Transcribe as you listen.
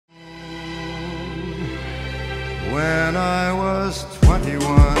when I was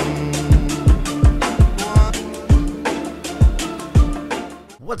 21.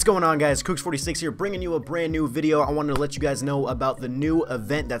 What's going on, guys? Kooks46 here, bringing you a brand new video. I wanted to let you guys know about the new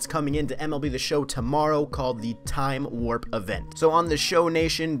event that's coming into MLB The Show tomorrow called the Time Warp event. So on the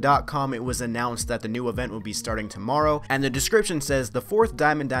ShowNation.com, it was announced that the new event will be starting tomorrow, and the description says the 4th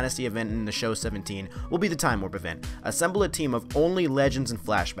Diamond Dynasty event in the Show 17 will be the Time Warp event. Assemble a team of only legends and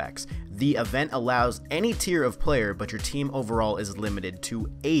flashbacks. The event allows any tier of player, but your team overall is limited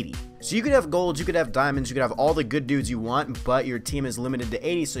to 80. So you could have golds, you could have diamonds, you could have all the good dudes you want, but your team is limited to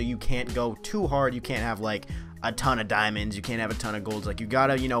 80, so you can't go too hard. You can't have like a ton of diamonds, you can't have a ton of golds. Like, you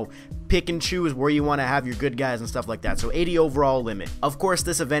gotta, you know, pick and choose where you want to have your good guys and stuff like that. So 80 overall limit. Of course,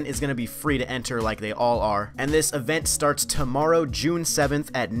 this event is going to be free to enter like they all are, and this event starts tomorrow, June 7th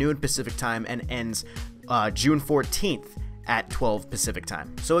at noon Pacific time, and ends June 14th at 12 Pacific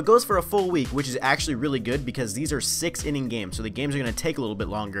time. So it goes for a full week, which is actually really good because these are 6-inning games, so the games are going to take a little bit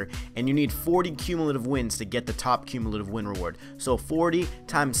longer, and you need 40 cumulative wins to get the top cumulative win reward. So 40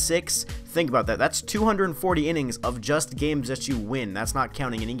 times 6, think about that, that's 240 innings of just games that you win. That's not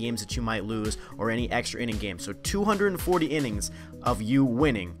counting any games that you might lose or any extra inning games. So 240 innings of you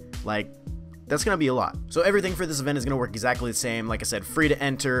winning, like, that's going to be a lot. So everything for this event is going to work exactly the same. Like I said, free to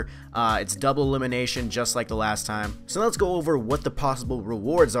enter. It's double elimination just like the last time. So let's go over what the possible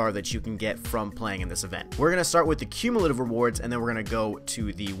rewards are that you can get from playing in this event. We're going to start with the cumulative rewards, and then we're going to go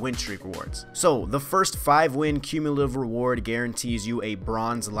to the win streak rewards. So the first 5-win cumulative reward guarantees you a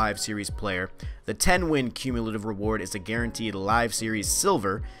bronze live series player. The 10-win cumulative reward is a guaranteed live series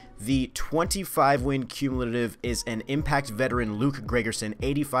silver. The 25-win cumulative is an Impact veteran Luke Gregerson,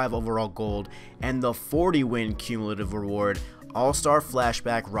 85 overall gold, and the 40-win cumulative reward, All-Star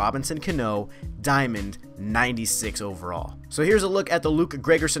flashback Robinson Cano, diamond, 96 overall. So here's a look at the Luke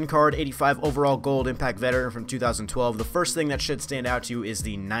Gregerson card, 85 overall gold, Impact veteran from 2012. The first thing that should stand out to you is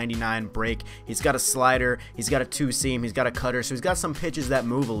the 99 break. He's got a slider, he's got a 2-seam, he's got a cutter, so he's got some pitches that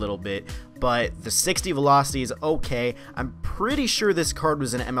move a little bit, but the 60 velocity is okay. I'm pretty sure this card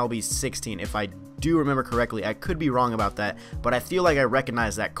was in MLB 16 if I do remember correctly. I could be wrong about that, but I feel like I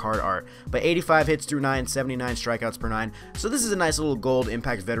recognize that card art. But 85 hits through 9, 79 strikeouts per 9. So this is a nice little gold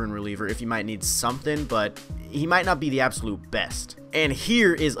Impact veteran reliever if you might need something, but he might not be the absolute best. And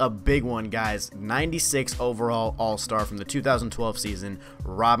here is a big one, guys. 96 overall All-Star from the 2012 season,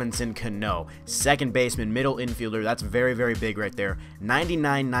 Robinson Cano. Second baseman, middle infielder. That's very, very big right there.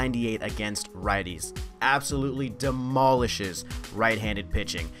 99-98 against righties. Absolutely demolishes right-handed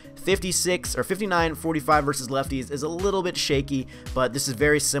pitching. 56 or 59-45 versus lefties is a little bit shaky, but this is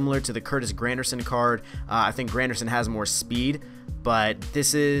very similar to the Curtis Granderson card. I think Granderson has more speed, but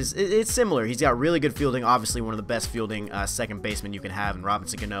it's similar. He's got really good fielding, obviously one of the best fielding second basemen you can have in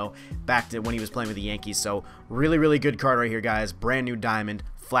Robinson Cano back to when he was playing with the Yankees. So really, really good card right here, guys. Brand new diamond,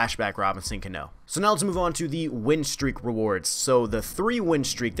 flashback Robinson Cano. So now let's move on to the win streak rewards. So the 3-win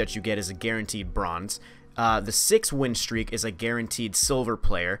streak that you get is a guaranteed bronze. The 6-win streak is a guaranteed silver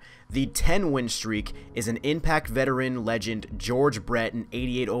player. The 10-win streak is an Impact veteran legend George Brett, an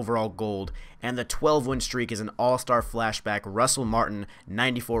 88 overall gold. And the 12-win streak is an All-Star flashback Russell Martin,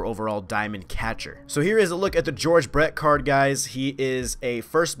 94 overall diamond catcher. So here is a look at the George Brett card, guys. He is a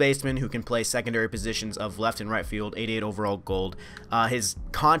first baseman who can play secondary positions of left and right field, 88 overall gold. His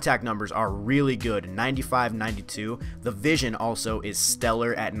contact numbers are really good, 95, 92. The vision also is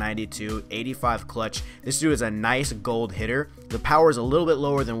stellar at 92, 85 clutch. This dude is a nice gold hitter. The power is a little bit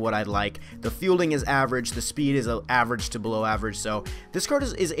lower than what I'd like. The fielding is average. The speed is average to below average. So this card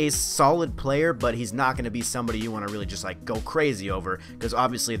is a solid player, but he's not going to be somebody you want to really just like go crazy over, because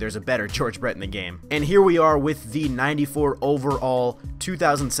obviously there's a better George Brett in the game. And here we are with the 94 overall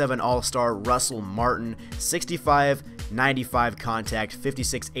 2007 All-Star Russell Martin, 65 95 contact,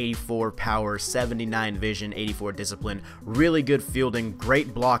 56 84 power, 79 vision, 84 discipline. Really good fielding,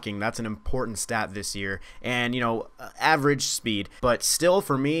 great blocking. That's an important stat this year. And, you know, average speed. But still,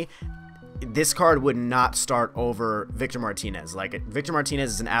 for me, this card would not start over Victor Martinez. Like, Victor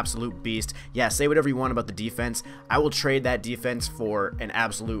Martinez is an absolute beast. Yeah, say whatever you want about the defense. I will trade that defense for an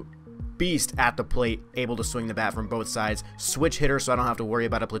absolute beast at the plate, able to swing the bat from both sides, switch hitter, so I don't have to worry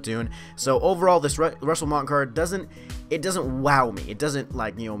about a platoon. So overall, this Russell Martin card doesn't wow me. It doesn't,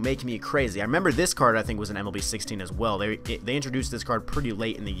 like, you know, make me crazy. I remember this card, I think, was in MLB 16 as well. They introduced this card pretty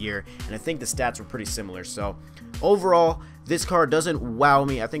late in the year, and I think the stats were pretty similar. So overall, this card doesn't wow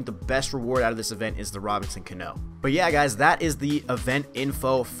me. I think the best reward out of this event is the Robinson Cano. But yeah, guys, that is the event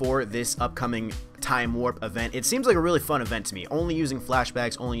info for this upcoming Time Warp event. It seems like a really fun event to me, only using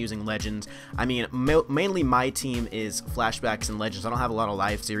flashbacks, only using legends. I mean, mainly my team is flashbacks and legends. I don't have a lot of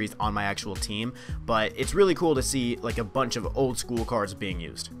live series on my actual team, but it's really cool to see like a bunch of old school cards being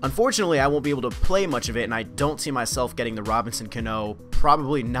used. Unfortunately, I won't be able to play much of it, and I don't see myself getting the Robinson Cano,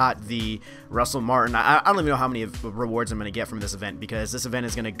 probably not the Russell Martin. I don't even know how many rewards I'm going to get from this event, because this event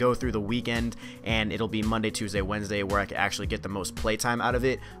is going to go through the weekend, and it'll be Monday, Tuesday, Wednesday where I can actually get the most playtime out of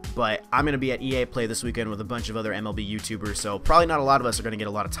it. But I'm going to be at EA Play this weekend with a bunch of other MLB YouTubers, so probably not a lot of us are going to get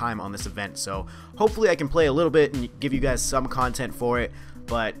a lot of time on this event. So hopefully I can play a little bit and give you guys some content for it.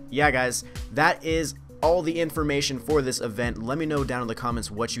 But yeah, guys, that is all the information for this event. Let me know down in the comments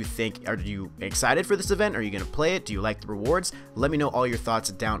what you think. Are you excited for this event? Are you going to play it? Do you like the rewards? Let me know all your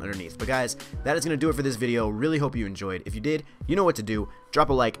thoughts down underneath. But guys, that is going to do it for this video. Really hope you enjoyed. If you did, you know what to do. Drop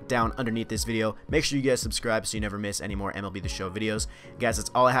a like down underneath this video. Make sure you guys subscribe so you never miss any more MLB The Show videos. Guys,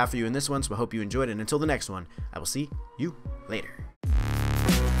 that's all I have for you in this one, so I hope you enjoyed it. And until the next one, I will see you later.